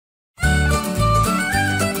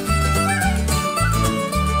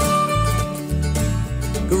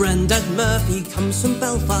Grandad Murphy comes from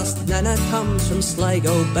Belfast, Nana comes from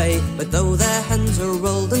Sligo Bay. But though their hands are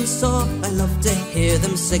old and sore, I love to hear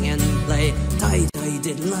them sing and play.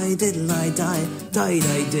 Die-die-diddle-I-diddle-I-die,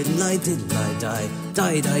 die-die-diddle-I-diddle-I-die,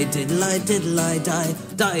 die-die-diddle-I-diddle-I-die,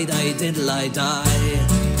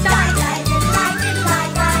 die-die-diddle-I-die.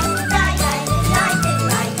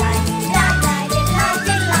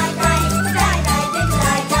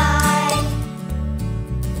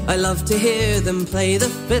 I love to hear them play the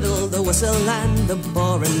fiddle, the whistle and the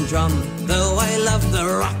boring drum. Though I love the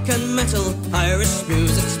rock and metal, Irish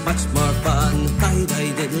music's much more fun.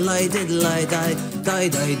 Die-die-diddle-I-diddle-I-die,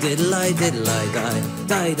 die-die-diddle-I-diddle-I-die,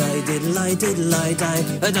 die-die-diddle-I-diddle-I-die,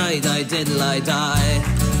 die-die-diddle-I-die.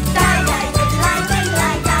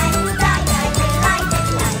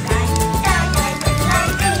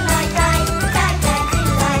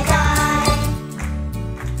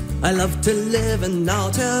 I love to live in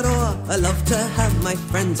Aotearoa, I love to have my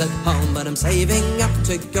friends at home, but I'm saving up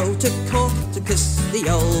to go to Cork to kiss the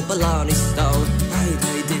old Blarney Stone.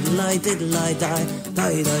 Die-die-diddle-I-diddle-I-die,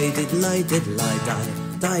 die-die-diddle-I-diddle-I-die,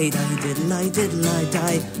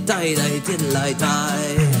 die-die-diddle-I-diddle-I-die,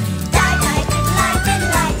 die-die-diddle-I-die.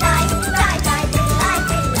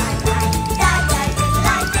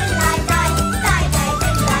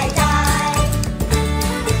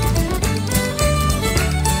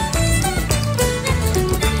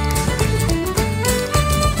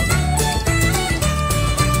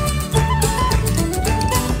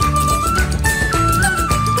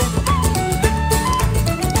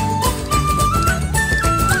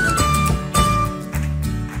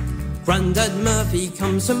 Grandad Murphy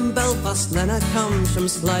comes from Belfast, Nana comes from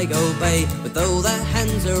Sligo Bay. But though their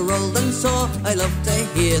hands are old and sore, I love to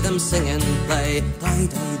hear them sing and play.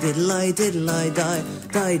 Die-die-diddle-I-diddle-I-die,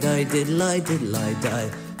 die-die-diddle-I-diddle-I-die,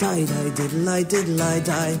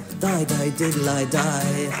 die-die-diddle-I-diddle-I-die,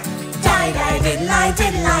 die-die-diddle-I-die.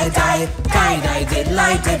 Die-die-diddle-I-diddle-I-die,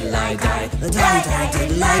 die-die-diddle-I-diddle-I-die,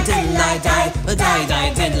 die-die-diddle-I-diddle-I-die,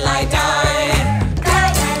 die-die-diddle-I-die.